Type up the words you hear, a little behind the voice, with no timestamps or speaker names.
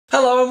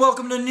Hello and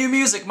welcome to New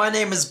Music. My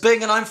name is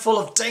Bing and I'm full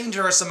of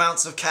dangerous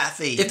amounts of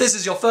caffeine. If this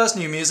is your first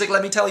New Music,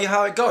 let me tell you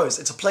how it goes.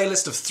 It's a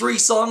playlist of 3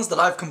 songs that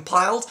I've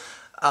compiled.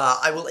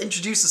 I will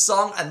introduce a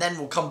song and then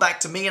we'll come back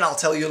to me and I'll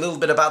tell you a little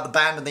bit about the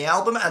band and the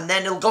album, and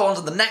then it'll go on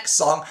to the next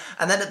song,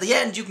 and then at the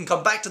end you can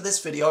come back to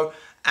this video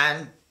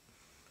and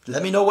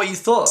let me know what you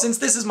thought. Since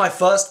this is my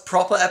first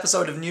proper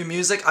episode of New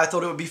Music, I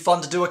thought it would be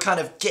fun to do a kind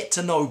of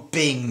get-to-know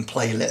Bing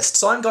playlist.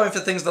 So I'm going for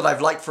things that I've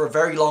liked for a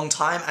very long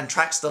time and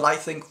tracks that I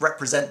think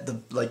represent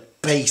the,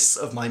 base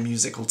of my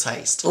musical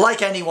taste.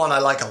 Like anyone, I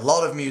like a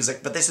lot of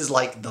music, but this is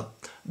like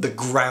the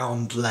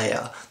ground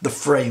layer, the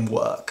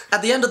framework.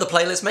 At the end of the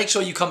playlist, make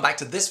sure you come back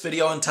to this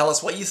video and tell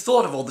us what you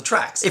thought of all the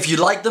tracks. If you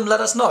liked them,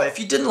 let us know. If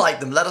you didn't like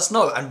them, let us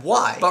know, and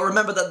why. But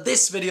remember that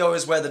this video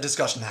is where the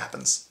discussion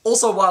happens.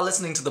 Also, while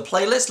listening to the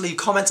playlist, leave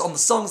comments on the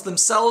songs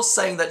themselves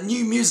saying that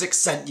New Music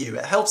sent you.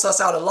 It helps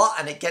us out a lot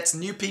and it gets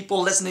new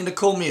people listening to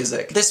cool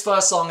music. This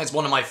first song is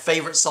one of my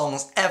favorite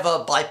songs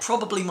ever by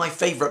probably my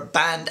favorite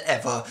band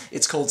ever.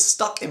 It's called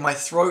Stuck in My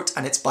Throat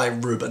and it's by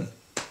Reuben.